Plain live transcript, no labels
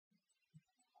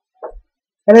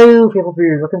Hello, people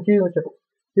viewers. Welcome to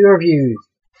Mr.Who reviews.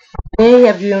 Today,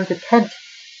 I'm reviewing the 10th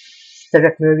Star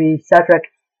Trek movie, Star Trek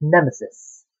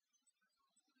Nemesis.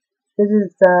 This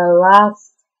is the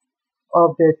last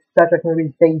of the Star Trek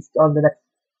movies based on the Next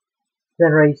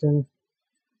Generation,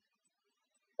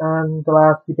 and the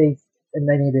last to be based in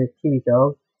any of the TV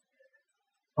shows.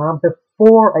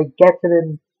 Before I get to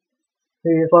them, I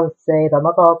just want to say that I'm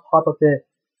not going to talk about the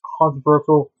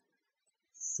controversial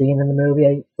scene in the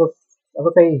movie. I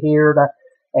will say here that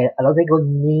I don't think it was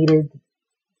needed,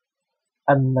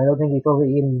 and I don't think it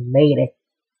probably even made it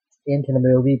into the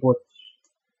movie, but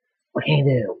what can you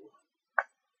do?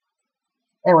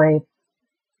 Anyway,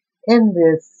 in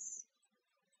this,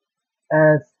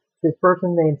 as this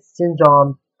person named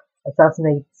Sinjon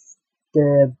assassinates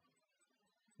the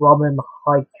Roman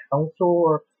High Council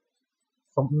or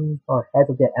something, or head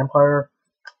of the Empire,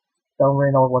 don't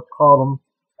really know what to call him,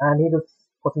 and he just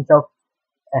puts himself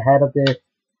ahead of the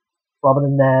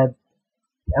Roman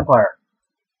Empire.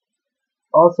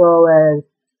 Also,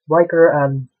 Riker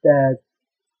and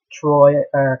Troy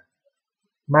are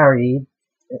married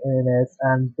in this,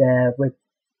 and with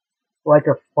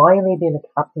Riker finally being the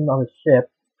captain of the ship,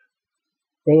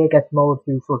 they get promoted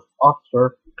to first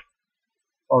officer,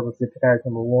 or was it Picard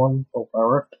 #1 so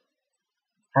far.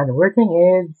 And the weird thing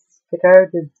is,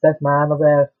 Picard is the best man of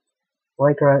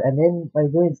Riker, and then when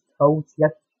he's doing his toast,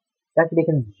 he's actually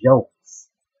making jokes.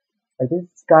 Like,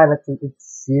 this guy it's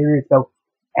serious about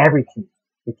everything.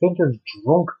 You think he was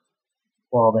drunk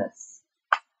for all this.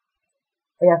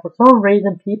 But yeah, for some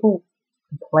reason, people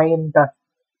complain that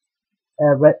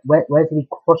Wesley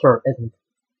Crusher isn't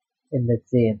in this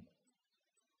scene.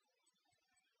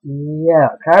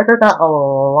 Yeah, a character that a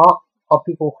lot of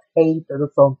people hate or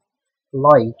just don't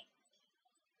like,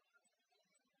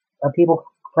 and people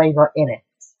claim are in it.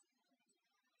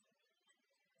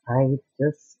 I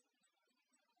just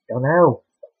don't know.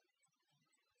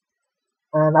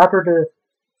 And after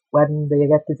when they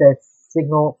get this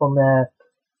signal from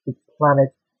this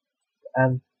planet,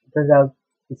 and it turns out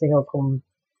the signal comes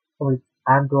from this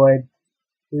android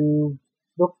who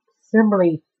looks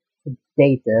similarly to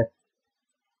Data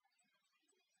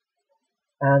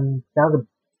and sounds a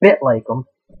bit like him,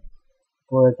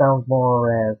 but it sounds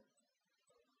more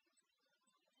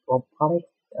robotic.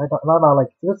 I don't know,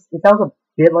 like it sounds a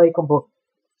bit like him, but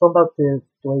something about the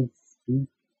way he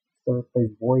speaks, or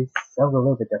his voice sounds a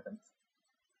little bit different.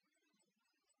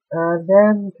 And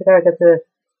then Picard gets a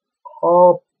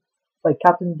call by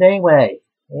Captain Janeway.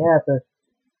 Yeah,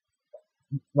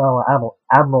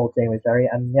 Admiral Janeway, sorry.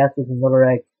 And yes, there's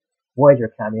another Voyager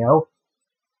cameo.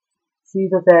 She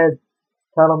just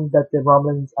tell him that the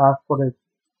Romulans asked for the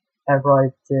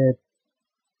Enterprise to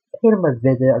pay them a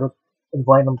visit or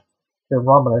invite them to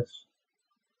Romulus.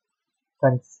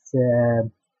 Thanks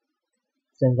to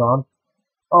Sinjon.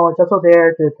 Oh, it's also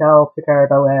there to tell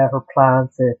Picard about her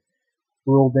plans to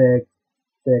rule the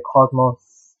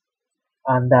cosmos,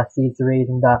 and that she's the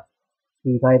reason that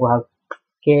he's able to have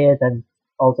kids, and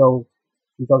also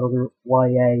she's also why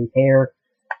his hair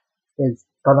is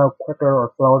gone out quicker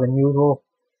or slower than usual.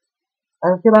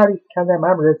 And I feel like he can't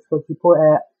remember this because he put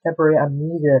temporary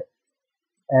amnesia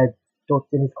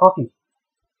dust in his coffee.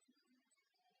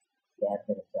 Yeah, it's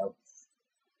been a joke.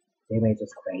 They made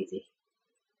just crazy.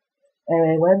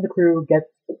 Anyway, when the crew gets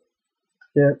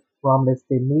to Romulus,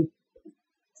 they meet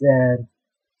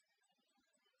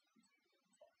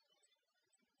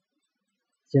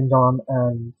Sinjon,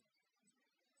 and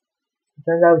it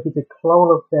turns out he's a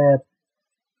clone of the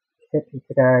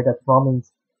Picard that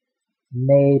Romulans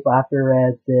made, but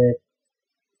after the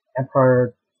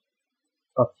Empire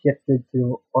got shifted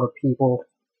to other people,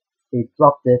 they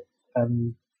dropped it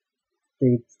and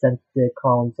they sent the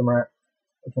clone somewhere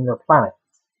from their planet.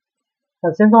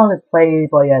 Now, Sinjon is played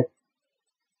by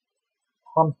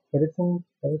Tom Hiddleston.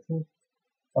 I don't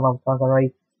know if I'm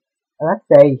right. And I'd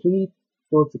say he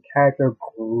does the character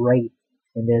great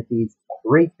in this. He's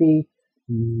creepy,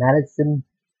 menacing,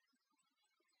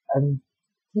 and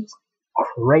just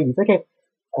great. He's like a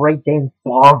great James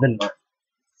Bond or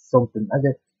something. And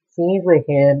the scenes with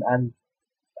him and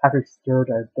Patrick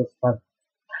Stewart are just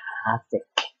fantastic.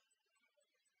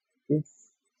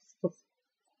 It's just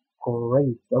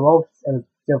great. I love Steve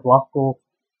Rockwell.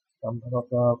 A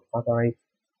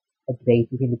debate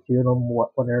between the two of them,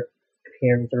 when they're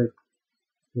comparing their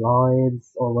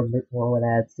lives, or when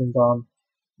Sinjon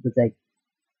was like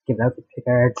giving out the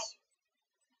Picard.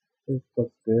 It's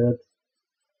just good.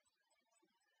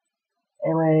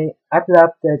 Anyway, after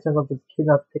that, Sinjon just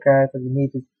kidnaps Picard because he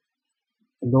needs his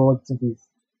blood since he's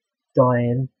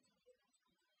dying.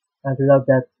 And turns out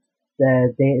that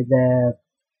the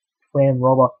twin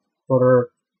robot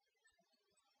brother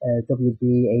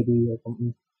WBAD or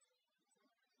something,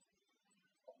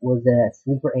 was a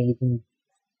sleeper agent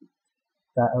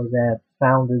that was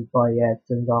founded by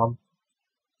Sinjom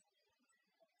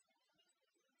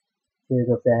to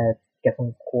just get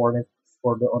some coordinates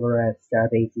for the other star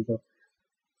bases or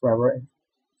wherever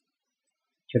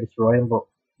to destroy them.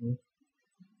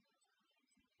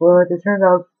 But it turned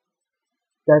out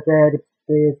that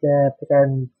the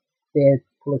Picard did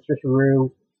pull a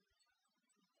switcheroo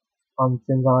on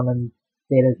Sinjom and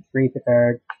they did free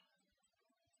Picard.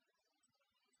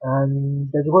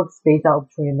 And there's a good space out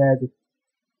between the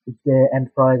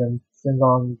Enterprise and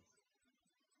Sinjom's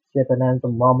ship, and then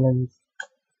some Romulans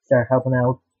start helping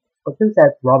out. But who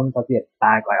said Romulans have to be a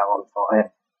bad guy all the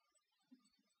time?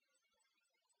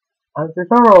 And there's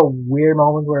several weird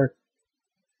moments where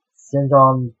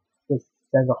Sinjom just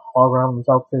sends a hologram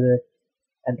himself to the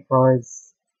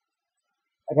Enterprise.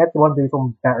 I guess they want to do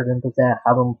something better than just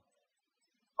have him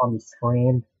on the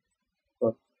screen.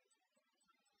 But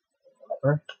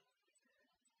whatever.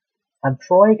 And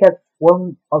Troy gets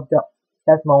one of the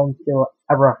best moments he'll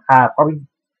ever have. Probably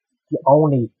the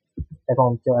only best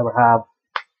moment he'll ever have.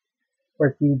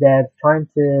 Where he's trying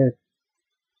to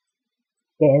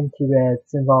get into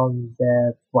Sinjom's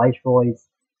Viceroy's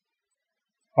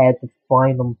head to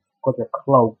find them because they're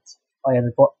cloaked. And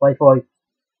the Viceroy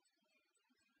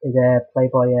is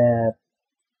played by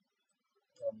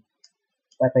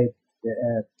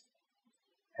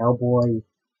Hellboy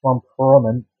Ron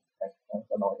Perlman. I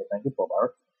don't know what to thank you for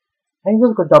that. And he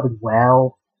does a good job as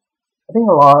well. I think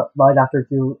a lot of actors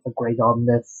do a great job in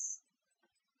this.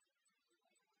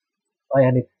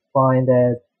 And they find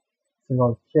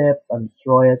Sinjom's ship and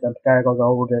destroy it, and Picard goes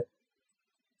over to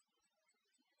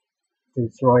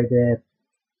destroy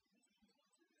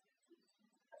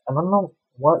I don't know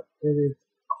what it is.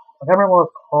 I can't remember what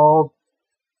it's called,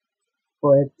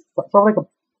 but it's sort of like a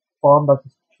bomb that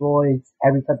destroys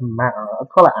every type of matter. I'd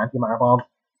call it antimatter bomb.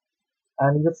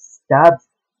 And he just stabs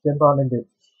Sinjom in the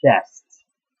chest.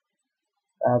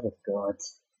 That was good.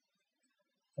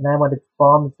 And then when the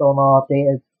bomb is going off,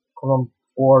 Data comes on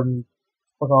board and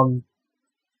puts on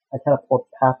a teleport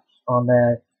patch on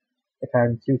the Picard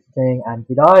and shoots the thing, and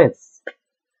he dies.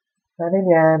 And in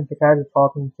the end, Picard is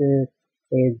talking to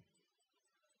his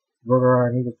brother,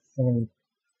 and he was singing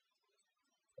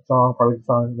a song, probably the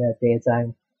song Data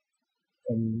sang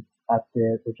at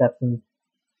the reception.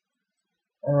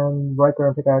 And Riker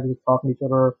and Picard was talking to each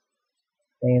other,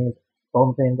 saying it's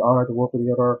both things, honor to work with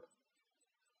each other.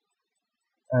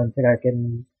 And Picard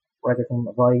giving Riker some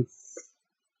advice.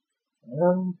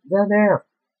 And then there.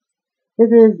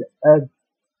 This is a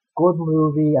good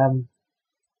movie and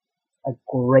a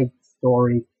great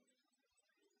story.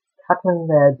 Tackling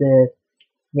the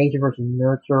nature versus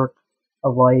nurture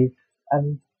of life.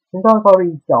 And sometimes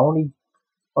probably the only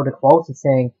or the closest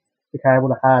thing Picard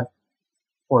would have had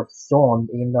for a son,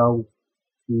 even though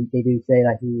they do say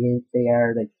that they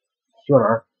are like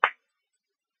shooter.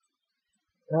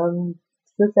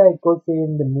 It's just a good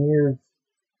seeing the mirrors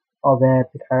of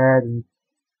Picard and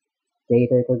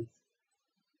Data, because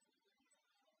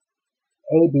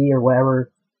AB or whatever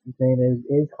his name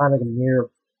is kind of like a mirror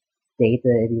of Data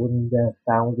if he wasn't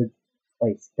founded by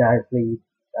Starfleet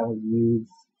that was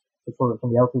used for sort of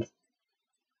somebody else's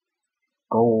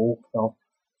goal. So,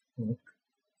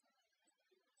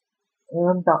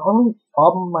 the only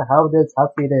problem I have with this has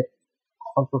to be the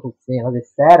controversial scene. As I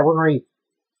said, it wasn't really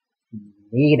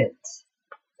needed.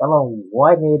 I don't know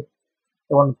why they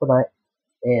want to put that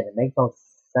in. It makes no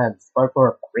sense. Probably for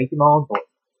a creepy moment, but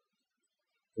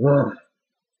ugh.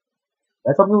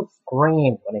 Let some people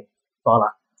scream when they saw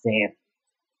that scene.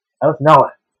 I just know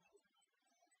it.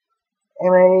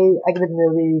 Anyway, I give it the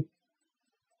movie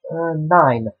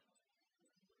 9.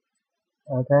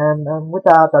 And then with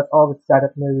that, that's all the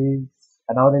startup movies.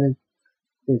 I know it is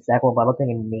the second one, but I don't think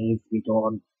it needs to be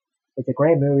done. It's a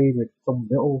great movie with some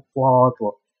little flaws,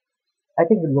 but I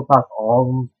think we look past all of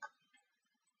them.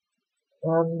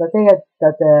 I think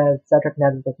that Star Trek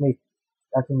Nemesis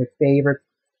that's my favorite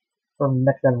from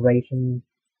Next Generation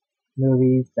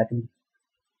movies, second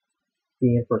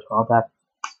being First Contact.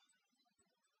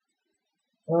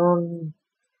 That's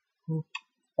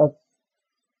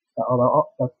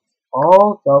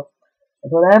all. So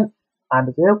until then, I'm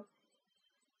the Zoo,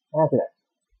 and that's it.